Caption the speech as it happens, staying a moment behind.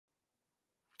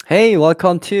Hey,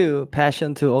 welcome to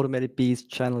Passion to Automated Beats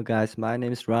channel, guys. My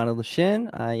name is Ronald Shin.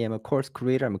 I am a course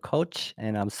creator, I'm a coach,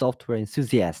 and I'm a software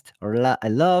enthusiast. I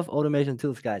love automation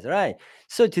tools, guys. All right.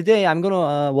 So today I'm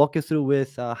gonna walk you through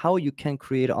with how you can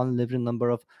create unlimited number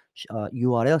of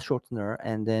URL shortener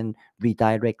and then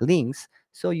redirect links,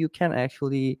 so you can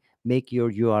actually make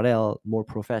your URL more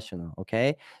professional.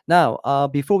 Okay. Now,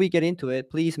 before we get into it,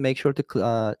 please make sure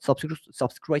to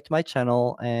subscribe to my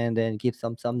channel and then give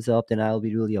some thumbs up. Then I'll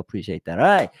be really appreciate that. All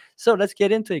right, so let's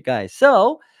get into it, guys.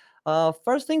 So,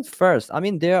 first things first. I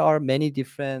mean, there are many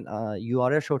different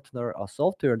URL shortener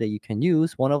software that you can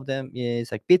use. One of them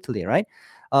is like Bitly, right?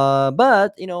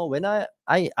 But when I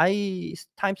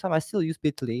time I still use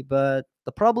Bitly, but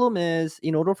the problem is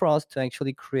in order for us to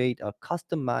actually create a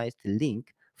customized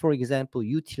link, for example,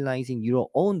 utilizing your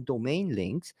own domain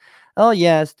links, oh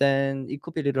yes, then it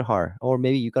could be a little hard, or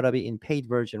maybe you gotta be in paid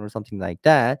version or something like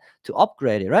that to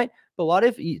upgrade it, right? But what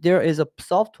if there is a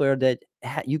software that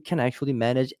you can actually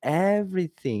manage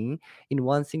everything in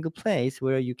one single place,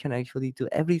 where you can actually do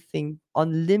everything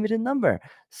unlimited number?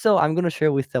 So I'm gonna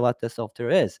share with you what the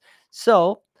software is.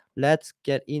 So let's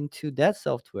get into that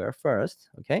software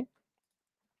first, okay?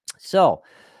 So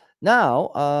now,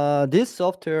 this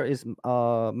software is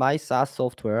my SaaS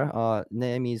software.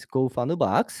 Name is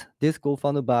GoFunnelBox. This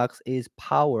GoFunnelBox is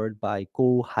powered by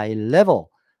Go High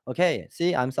Level. Okay,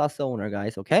 see, I'm SaaS owner,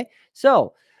 guys. Okay,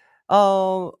 so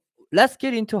uh, let's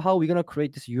get into how we're gonna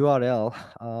create this URL,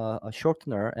 a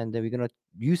shortener, and then we're gonna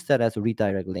use that as a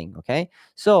redirect link. Okay,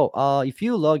 so if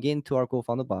you log into our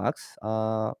GoFunnel box,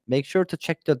 make sure to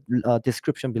check the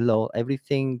description below.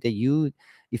 Everything that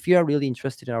if you are really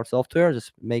interested in our software,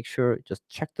 just make sure just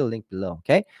check the link below.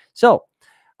 Okay, so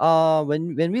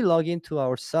when we log into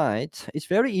our site, it's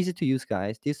very easy to use,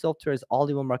 guys. This software is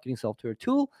all-in-one marketing software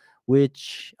tool,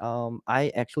 which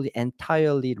I actually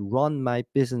entirely run my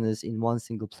business in one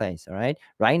single place. All right,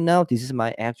 right now this is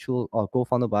my actual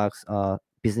GoFunnelBox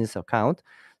business account.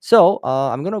 So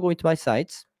I'm gonna go into my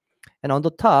sites, and on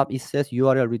the top it says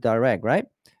URL redirect. Right,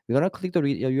 we're gonna click the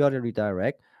URL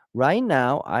redirect. Right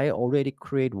now I already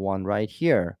create one right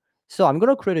here, so I'm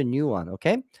gonna create a new one.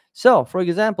 Okay, so for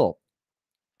example,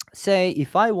 say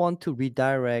if I want to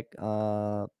redirect,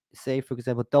 say for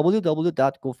example,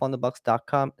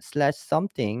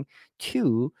 www.gofundbox.com/something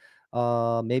to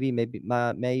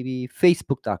maybe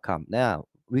facebook.com. Now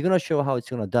we're gonna show how it's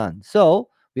gonna done. So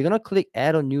we're gonna click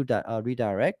add a new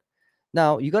redirect.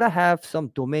 Now you gotta have some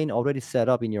domain already set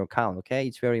up in your account. Okay,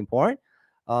 it's very important.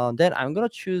 Then I'm gonna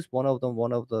choose one of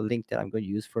the link that I'm going to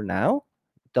use for now,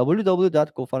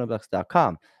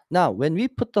 www.gofundbox.com. Now when we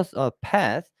put the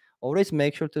path, always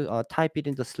make sure to type it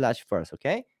in the slash first,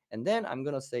 okay? And then I'm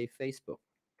gonna say Facebook.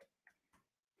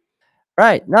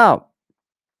 Right now,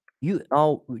 you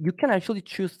can actually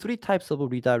choose three types of a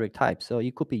redirect type. So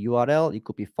it could be URL, it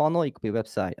could be funnel, it could be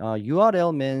website.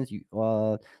 URL means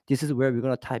this is where we're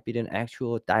gonna type it in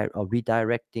actual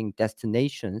redirecting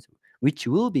destinations, which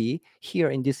will be here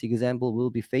in this example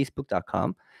will be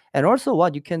facebook.com. And also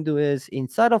what you can do is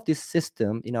inside of this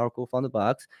system in our GoFunnel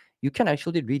box, you can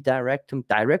actually redirect them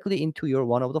directly into your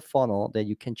one of the funnel that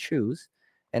you can choose.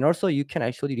 And also you can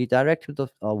actually redirect to the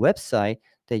website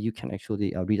that you can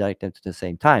actually redirect them to the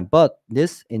same time. But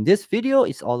this in this video,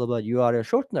 it's all about URL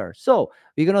shortener. So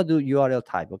we're gonna do URL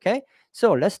type, okay?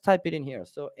 So let's type it in here.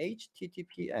 So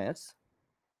HTTPS,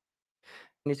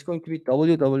 and it's going to be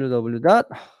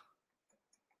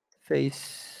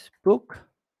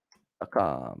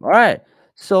www.facebook.com. All right.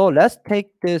 So let's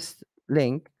take this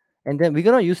link, and then we're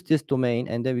gonna use this domain,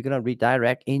 and then we're gonna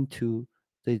redirect into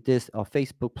this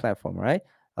Facebook platform. All right.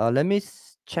 Let me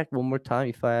check one more time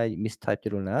if I mistyped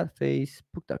it or not.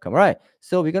 Facebook.com. All right.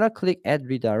 So we're gonna click add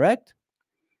redirect,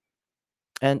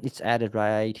 and it's added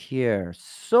right here.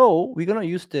 So we're gonna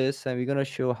use this, and we're gonna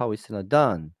show how it's gonna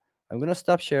done. I'm gonna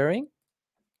stop sharing.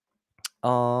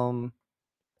 Um.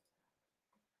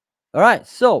 All right.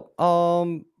 So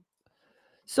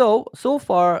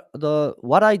far, the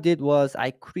what I did was I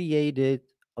created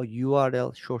a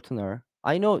URL shortener.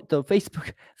 I know the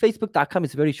Facebook Facebook.com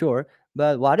is very short,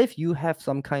 but what if you have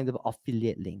some kind of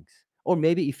affiliate links? Or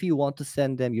maybe if you want to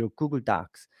send them your Google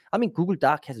Docs. I mean, Google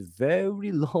Doc has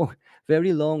very long,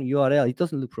 very long URL. It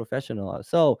doesn't look professional.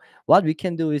 So what we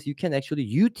can do is you can actually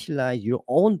utilize your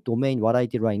own domain, what I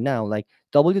did right now, like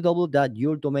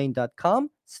www.yourdomain.com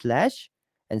slash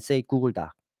and say Google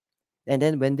Doc, and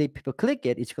then when people click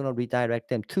it, it's going to redirect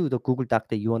them to the Google Doc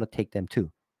that you want to take them to.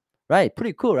 Right,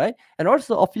 pretty cool, right? And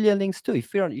also affiliate links too.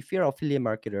 If you're an affiliate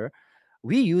marketer,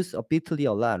 we use a Bitly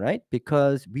a lot, right?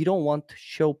 Because we don't want to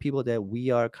show people that we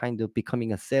are kind of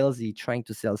becoming a salesy, trying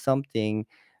to sell something.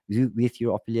 with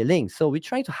your affiliate link. So we're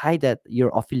trying to hide that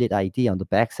your affiliate ID on the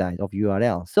backside of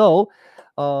URL. So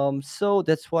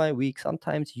that's why we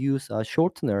sometimes use a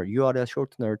shortener, URL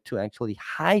shortener, to actually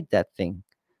hide that thing.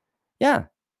 Yeah,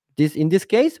 this in this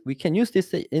case we can use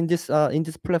this in this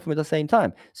platform at the same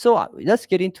time. So let's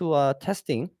get into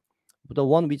testing the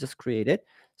one we just created.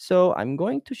 So I'm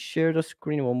going to share the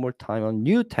screen one more time on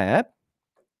new tab.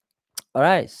 All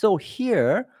right, so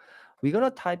here we're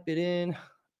gonna type it in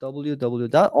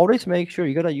www. Always make sure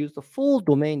you gotta use the full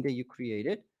domain that you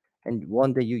created and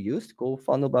one that you used.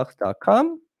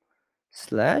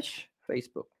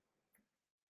 GoFunnelBox.com/Facebook.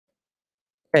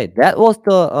 Okay, that was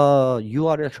the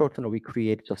URL shortener we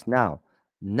created just now.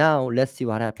 Now let's see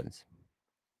what happens.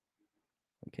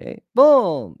 Okay,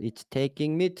 boom! It's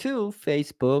taking me to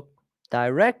Facebook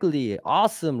directly.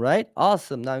 Awesome, right?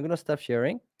 Awesome. Now I'm gonna stop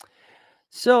sharing.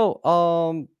 So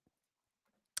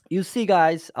you see,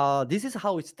 guys, this is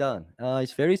how it's done.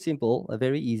 It's very simple,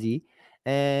 very easy,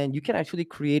 and you can actually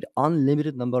create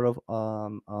unlimited number of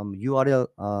URL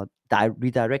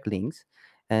redirect links,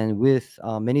 and with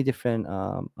many different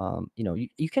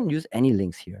you can use any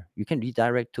links here. You can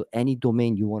redirect to any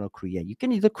domain you want to create. You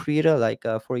can either create a like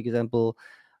for example,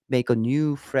 make a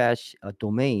new fresh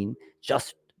domain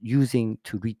just using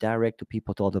to redirect to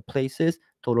people to other places.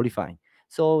 Totally fine.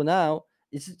 So now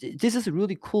this is a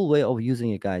really cool way of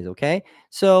using it, guys. Okay,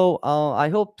 so I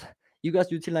hope you guys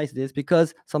utilize this,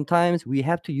 because sometimes we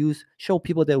have to show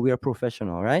people that we are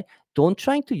professional, right? Don't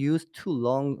try to use too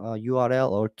long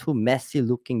URL or too messy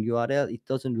looking URL. It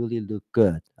doesn't really look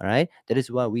good. All right, that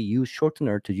is why we use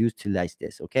shortener to utilize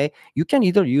this. Okay, you can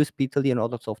either use Bitly and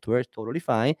other softwares, totally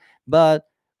fine, but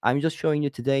I'm just showing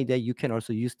you today that you can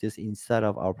also use this inside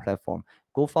of our platform.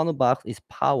 GoFunnelBox is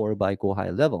powered by Go High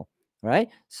Level, right?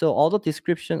 So all the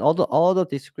description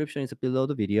is below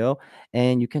the video,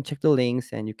 and you can check the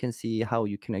links and you can see how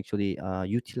you can actually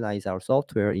utilize our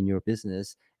software in your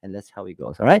business, and that's how it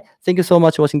goes. All right. Thank you so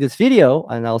much for watching this video,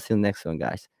 and I'll see you next one,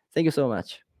 guys. Thank you so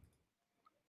much.